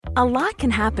A lot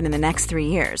can happen in the next 3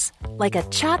 years. Like a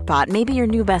chatbot may be your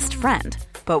new best friend.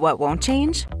 But what won't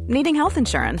change? Needing health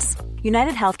insurance.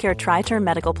 United Healthcare Tri-Term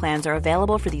Medical Plans are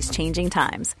available for these changing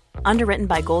times. Underwritten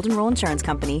by Golden Rule Insurance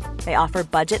Company, they offer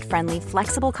budget-friendly,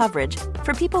 flexible coverage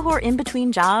for people who are in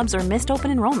between jobs or missed open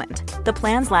enrollment. The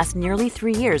plans last nearly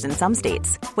 3 years in some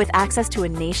states, with access to a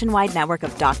nationwide network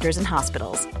of doctors and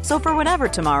hospitals. So for whatever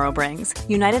tomorrow brings,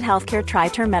 United Healthcare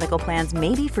Tri-Term Medical Plans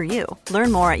may be for you.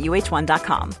 Learn more at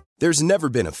uh1.com. There's never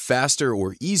been a faster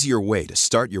or easier way to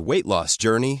start your weight loss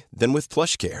journey than with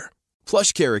PlushCare.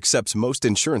 PlushCare accepts most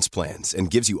insurance plans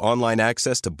and gives you online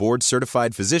access to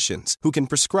board-certified physicians who can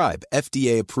prescribe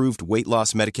FDA-approved weight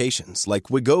loss medications like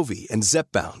Wegovy and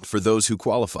Zepbound for those who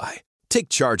qualify. Take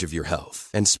charge of your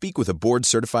health and speak with a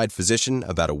board-certified physician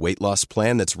about a weight loss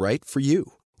plan that's right for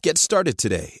you. Get started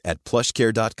today at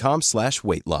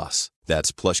plushcare.com/weight loss.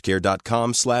 That's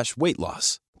plushcare.com/weight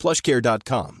loss.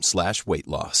 plushcare.com/weight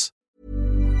loss.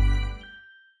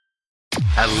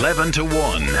 11 to 1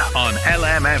 on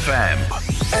LMFM.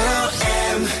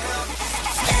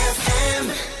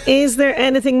 Is there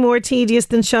anything more tedious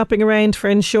than shopping around for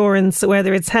insurance,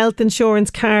 whether it's health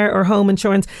insurance, car or home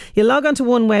insurance? You log onto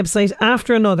one website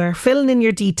after another, filling in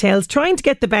your details, trying to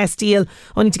get the best deal,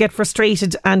 only to get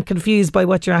frustrated and confused by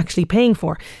what you're actually paying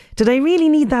for. Did I really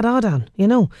need that add-on?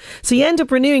 So you end up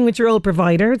renewing with your old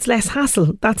provider. It's less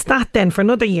hassle. That's that then for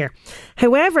another year.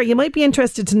 However, you might be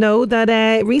interested to know that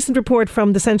a recent report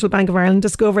from the Central Bank of Ireland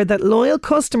discovered that loyal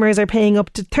customers are paying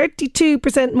up to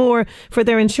 32% more for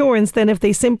their insurance than if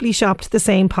they simply shopped the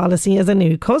same policy as a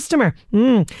new customer.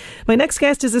 My next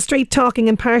guest is a straight-talking,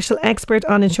 impartial expert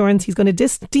on insurance. He's going to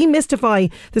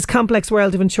demystify this complex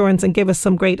world of insurance and give us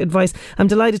some great advice. I'm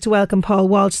delighted to welcome Paul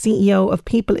Walsh, CEO of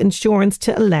People Insurance,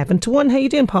 to 11 to 1. How you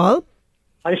doing, Paul?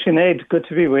 Hi Sinead, good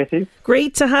to be with you.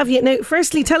 Great to have you. Now,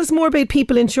 firstly, tell us more about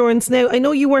People Insurance. Now, I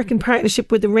know you work in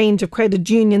partnership with a range of credit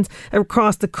unions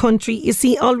across the country. You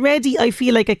see, already I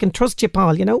feel like I can trust you,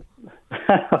 Paul,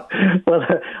 Well,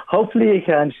 hopefully you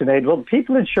can, Sinead. Well,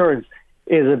 People Insurance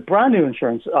is a brand new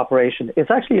insurance operation.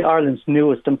 It's actually Ireland's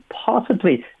newest and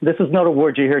possibly, this is not a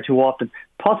word you hear too often,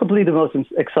 possibly the most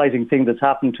exciting thing that's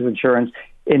happened to insurance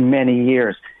in many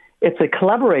years. It's a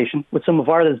collaboration with some of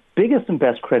Ireland's biggest and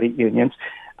best credit unions,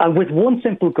 and with one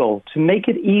simple goal: to make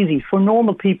it easy for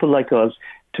normal people like us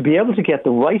to be able to get the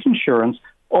right insurance,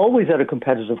 always at a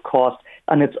competitive cost,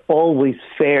 and it's always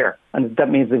fair. And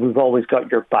that means that we've always got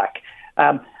your back.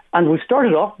 And we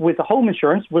started off with home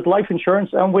insurance, with life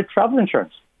insurance, and with travel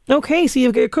insurance. Okay, so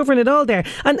you're covering it all there.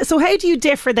 And so how do you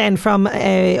differ then from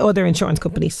other insurance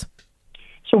companies?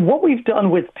 So what we've done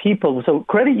with People, so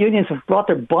credit unions have brought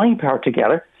their buying power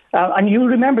together. And you'll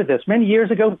remember this, many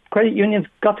years ago, credit unions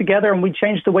got together and we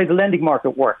changed the way the lending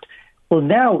market worked. Well,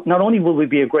 now, not only will we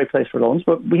be a great place for loans,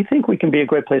 but we think we can be a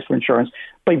great place for insurance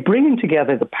by bringing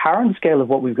together the power and scale of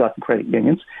what we've got in credit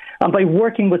unions, and by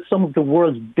working with some of the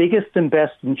world's biggest and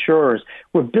best insurers.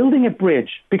 We're building a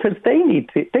bridge because they need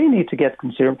to get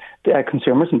consumers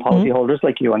and policyholders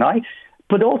like you and I,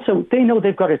 but also they know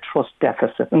they've got a trust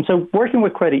deficit. And so working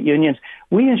with credit unions,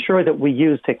 we ensure that we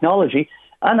use technology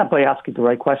and by asking the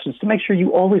right questions to make sure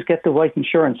you always get the right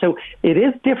insurance. So it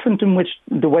is different in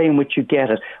the way in which you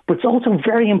get it, but it's also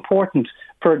very important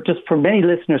for many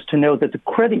listeners to know that the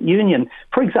credit union,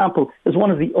 for example, is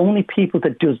one of the only people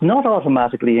that does not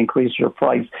automatically increase your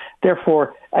price,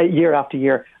 therefore, year after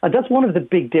year. And that's one of the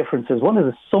big differences, one of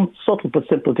the subtle but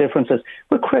simple differences.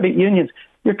 With credit unions,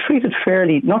 you're treated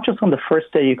fairly, not just on the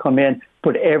first day you come in,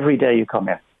 but every day you come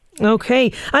in.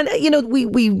 Okay. And,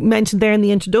 we mentioned there in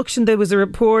the introduction, there was a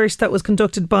report that was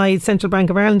conducted by Central Bank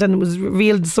of Ireland, and it was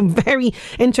revealed some very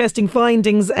interesting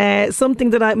findings, something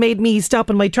that made me stop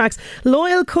in my tracks.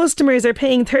 Loyal customers are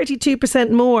paying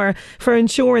 32% more for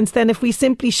insurance than if we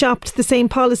simply shopped the same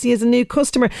policy as a new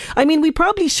customer. I mean, we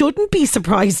probably shouldn't be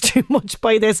surprised too much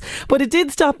by this, but it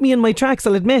did stop me in my tracks,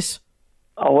 I'll admit.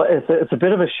 Oh, it's a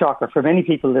bit of a shocker for many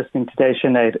people listening today,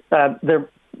 Sinead. They're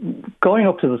going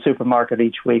up to the supermarket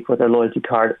each week with their loyalty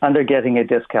card and they're getting a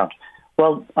discount.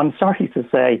 Well, I'm sorry to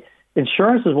say,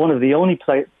 insurance is one of the only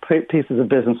pieces of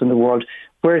business in the world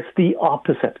where it's the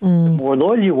opposite. The more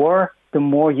loyal you are, the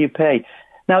more you pay.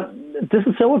 Now, this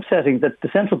is so upsetting that the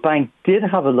central bank did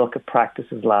have a look at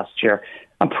practices last year,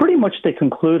 and pretty much they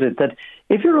concluded that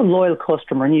if you're a loyal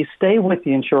customer and you stay with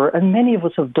the insurer, and many of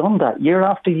us have done that year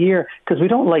after year because we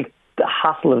don't like the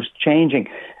hassle of changing,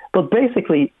 But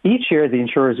basically, each year the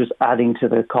insurer is just adding to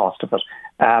the cost of it,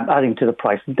 adding to the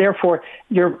price. Therefore,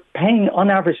 you're paying on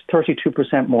average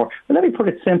 32% more. But let me put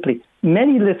it simply.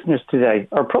 Many listeners today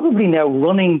are probably now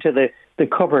running to the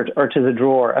cupboard or to the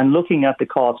drawer and looking at the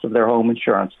cost of their home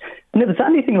insurance. And if it's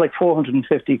anything like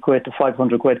 450 quid to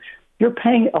 500 quid, you're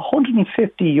paying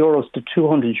 150 euros to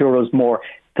 200 euros more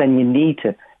than you need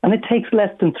to. And it takes less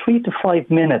than 3 to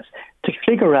 5 minutes to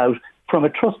figure out from a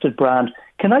trusted brand,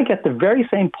 can I get the very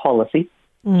same policy,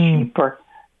 cheaper?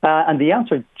 And the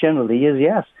answer generally is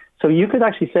yes. So you could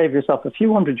actually save yourself a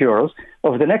few hundred euros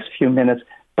over the next few minutes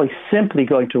by simply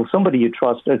going to somebody you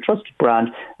trust, a trusted brand,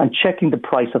 and checking the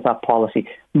price of that policy.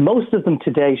 Most of them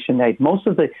today, Sinead, most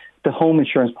of the home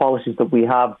insurance policies that we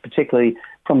have, particularly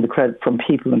from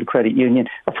people in the credit union,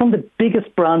 are from the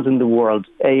biggest brands in the world,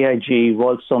 AIG,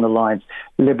 Royal Sun Alliance,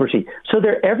 Liberty. So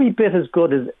they're every bit as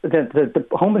good as the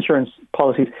home insurance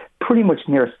policies, pretty much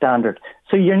near standard.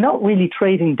 So you're not really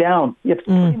trading down. It's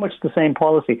pretty much the same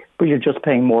policy, but you're just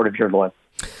paying more if you're loyal.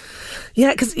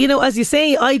 Yeah, because, as you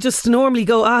say, I just normally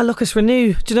go, look at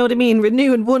Renew. Do you know what I mean?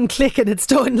 Renew in one click and it's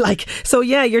done. So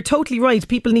yeah, you're totally right.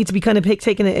 People need to be kind of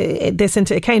taking this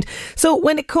into account. So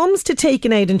when it comes to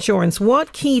taking out insurance,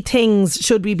 what key things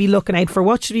should we be looking out for?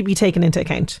 What should we be taking into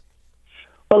account?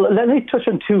 Well, let me touch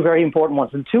on two very important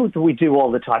ones, and two that we do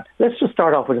all the time. Let's just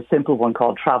start off with a simple one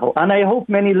called travel. And I hope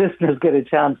many listeners get a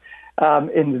chance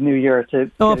in the new year to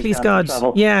please God,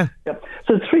 yeah. Yep.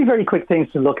 So 3 very quick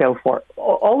things to look out for.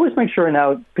 Always make sure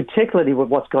now, particularly with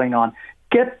what's going on,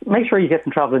 make sure you get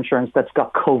some travel insurance that's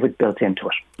got COVID built into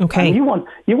it. Okay. And you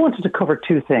wanted to cover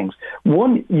 2 things.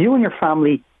 One, you and your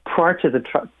family prior to the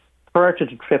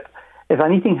trip, if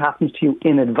anything happens to you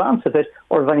in advance of it,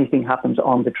 or if anything happens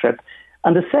on the trip.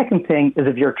 And the second thing is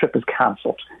if your trip is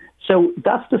cancelled. So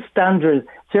that's the standard.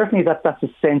 Certainly that's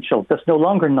essential. That's no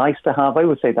longer nice to have. I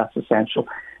would say that's essential.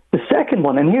 The second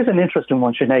one, and here's an interesting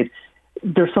one, Sinead,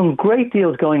 there's some great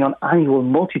deals going on annual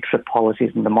multi-trip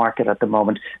policies in the market at the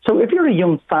moment. So if you're a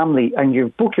young family and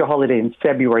you book your holiday in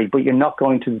February, but you're not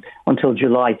going to until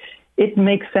July, it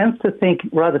makes sense to think,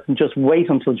 rather than just wait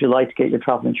until July to get your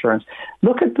travel insurance,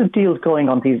 look at the deals going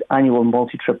on these annual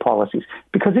multi-trip policies.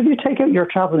 Because if you take out your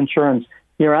travel insurance,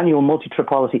 your annual multi-trip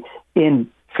policy in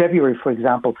February, for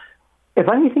example, if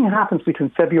anything happens between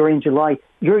February and July,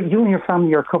 you and your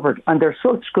family are covered. And there's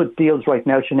such good deals right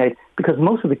now, Sinead, because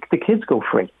most of the kids go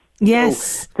free.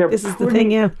 Yes, so this is the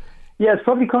thing, yeah. Yeah, it's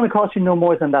probably going to cost you no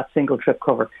more than that single trip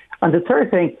cover. And the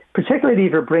third thing, particularly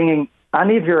if you're bringing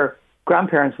any of your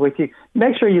grandparents with you,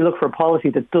 make sure you look for a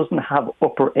policy that doesn't have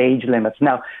upper age limits.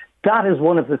 Now, that is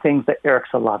one of the things that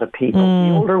irks a lot of people.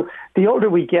 The older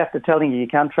we get, they're telling you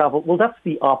can't travel. Well, that's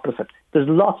the opposite. There's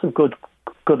lots of good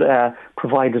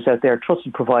providers out there,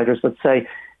 trusted providers that say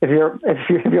if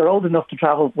you're old enough to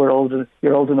travel, you're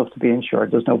old enough to be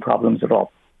insured. There's no problems at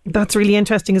all. That's really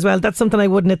interesting as well. That's something I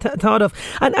wouldn't have thought of.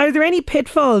 And are there any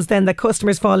pitfalls then that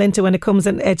customers fall into when it comes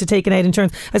to taking out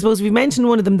insurance? I suppose we mentioned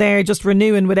one of them there, just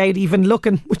renewing without even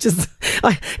looking, which is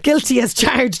guilty as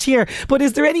charged here. But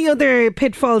is there any other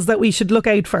pitfalls that we should look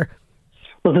out for?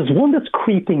 Well, there's one that's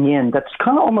creeping in that's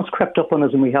kind of almost crept up on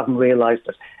us and we haven't realised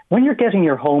it. When you're getting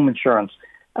your home insurance,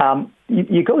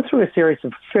 you go through a series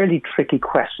of fairly tricky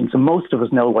questions, and most of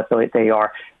us know what they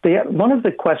are. One of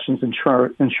the questions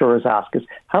insurers ask is,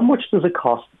 how much does it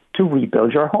cost to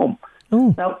rebuild your home?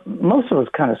 Ooh. Now, most of us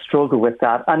kind of struggle with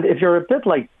that. And if you're a bit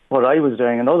like what I was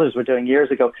doing and others were doing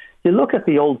years ago, you look at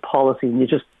the old policy and you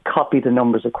just copy the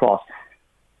numbers across.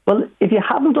 Well, if you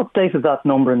haven't updated that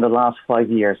number in the last 5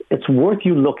 years, it's worth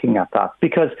you looking at that,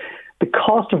 because the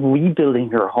cost of rebuilding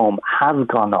your home has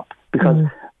gone up because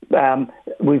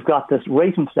we've got this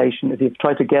rate inflation. If you've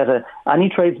tried to get any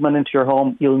tradesman into your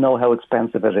home, you'll know how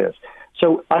expensive it is.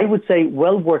 So I would say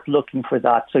well worth looking for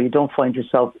that so you don't find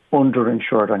yourself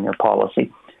underinsured on your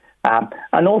policy.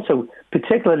 And also,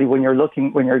 particularly when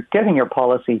you're getting your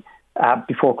policy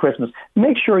before Christmas,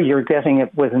 make sure you're getting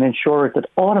it with an insurer that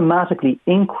automatically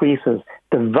increases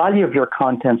the value of your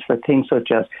contents for things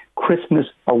such as Christmas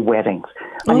or weddings.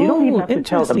 And you don't even have to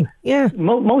tell them. Yeah.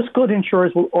 Most good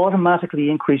insurers will automatically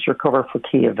increase your cover for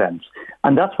key events.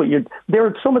 And that's what there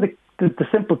are some of the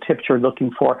simple tips you're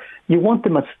looking for. You want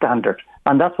them as standard.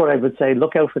 And that's what I would say.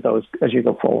 Look out for those as you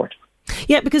go forward.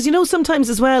 Yeah, because sometimes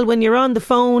as well, when you're on the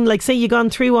phone, like say you've gone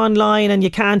through online and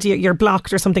you can't, you're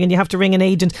blocked or something, and you have to ring an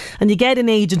agent, and you get an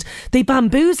agent, they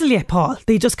bamboozle you, Paul.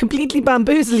 They just completely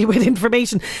bamboozle you with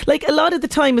information. Like a lot of the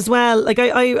time as well, like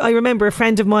I remember a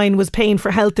friend of mine was paying for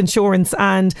health insurance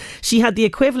and she had the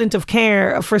equivalent of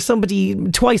care for somebody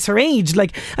twice her age.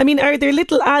 Like, I mean, are there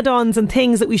little add-ons and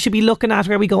things that we should be looking at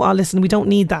where we go, listen, we don't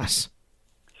need that?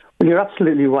 Well, you're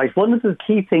absolutely right. One of the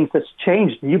key things that's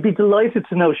changed, you'd be delighted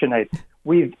to know, Sinead,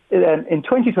 we've in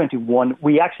 2021,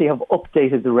 we actually have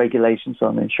updated the regulations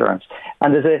on insurance.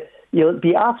 And you'll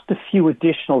be asked a few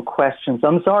additional questions.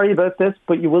 I'm sorry about this,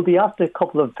 but you will be asked a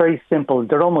couple of very simple,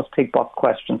 they're almost tick box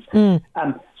questions.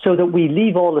 So that we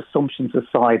leave all assumptions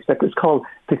aside. It's called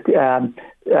the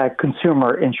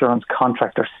Consumer Insurance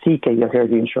Contract, or CICA, you'll hear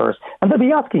the insurers. And they'll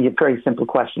be asking you very simple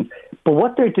questions. But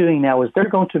what they're doing now is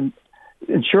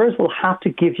insurers will have to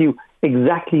give you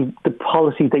exactly the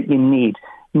policy that you need.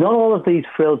 Not all of these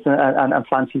frills and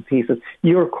fancy pieces.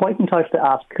 You're quite entitled to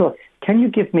ask, look, can you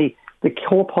give me the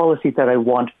core policy that I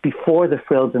want before the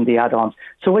frills and the add-ons,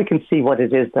 so I can see what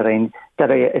it is that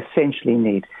I essentially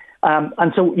need.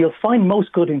 And so you'll find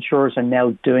most good insurers are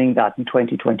now doing that in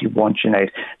 2021, Sinead.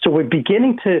 So we're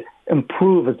beginning to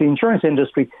improve as the insurance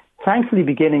industry, thankfully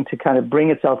beginning to kind of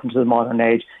bring itself into the modern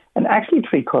age and actually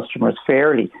treat customers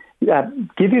fairly,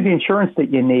 give you the insurance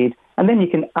that you need, and then you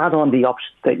can add on the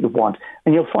options that you want.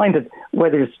 And you'll find that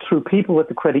whether it's through people with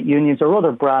the credit unions or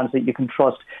other brands that you can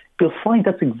trust, you'll find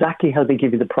that's exactly how they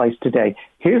give you the price today.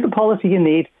 Here's the policy you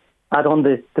need, add on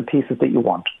the pieces that you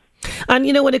want. And,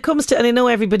 you know, when it comes to, and I know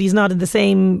everybody's not in the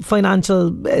same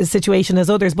financial situation as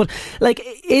others, but like,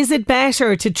 is it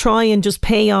better to try and just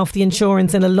pay off the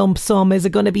insurance in a lump sum? Is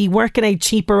it going to be working out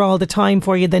cheaper all the time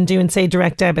for you than doing, say,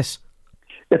 direct debit?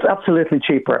 It's absolutely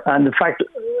cheaper. And in fact,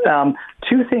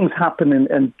 two things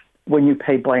happen when you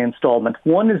pay by instalment.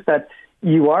 One is that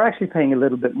you are actually paying a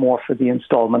little bit more for the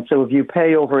instalment. So if you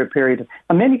pay over a period,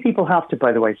 and many people have to,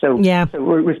 by the way. So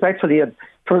respectfully,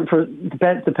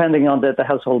 depending on the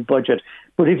household budget.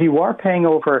 But if you are paying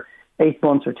over 8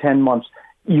 months or 10 months,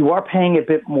 you are paying a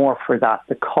bit more for that,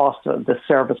 the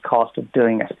service cost of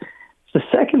doing it. The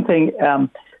second thing,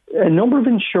 a number of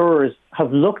insurers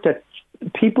have looked at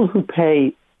people who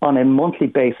pay on a monthly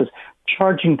basis,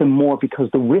 charging them more because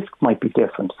the risk might be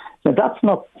different. Now, that's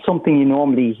not something you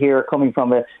normally hear coming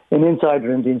from an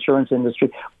insider in the insurance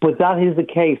industry, but that is the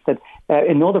case that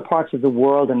in other parts of the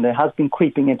world, and it has been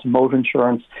creeping into motor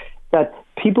insurance, that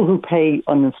people who pay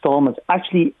on installments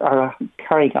actually are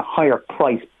carrying a higher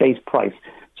base price.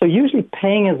 So usually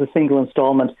paying as a single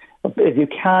installment, if you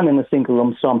can in a single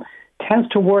lump sum, tends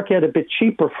to work out a bit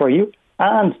cheaper for you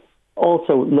and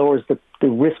also lowers the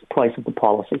risk price of the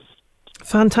policies.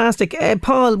 Fantastic.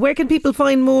 Paul, where can people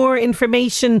find more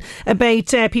information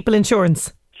about People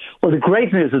Insurance? Well, the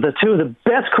great news is that two of the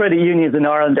best credit unions in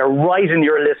Ireland are right in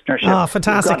your listenership. Oh,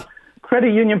 fantastic. We've got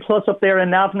Credit Union Plus up there in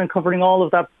Navan and covering all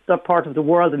of that part of the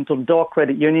world, in Dundalk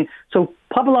Credit Union. So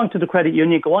pop along to the credit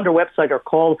union, go on their website or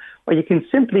call, or you can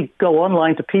simply go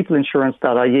online to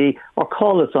peopleinsurance.ie or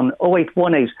call us on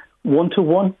 0818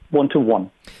 121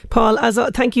 121. Paul,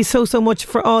 thank you so much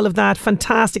for all of that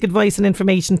fantastic advice and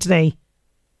information today.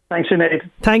 Thanks, Sinead.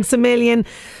 Thanks a million.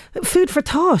 Food for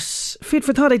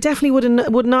thought. I definitely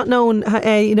would not known,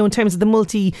 in terms of the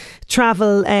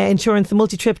multi-travel insurance, the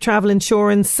multi-trip travel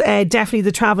insurance, definitely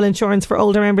the travel insurance for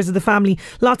older members of the family.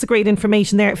 Lots of great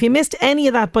information there. If you missed any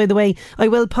of that, by the way, I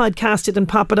will podcast it and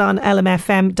pop it on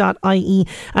lmfm.ie.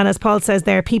 And as Paul says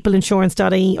there,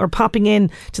 peopleinsurance.ie, or popping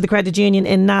in to the Credit Union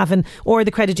in Navan or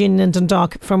the Credit Union in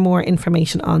Dundalk for more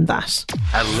information on that.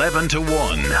 11 to 1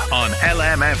 on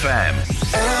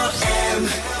LMFM. LMFM.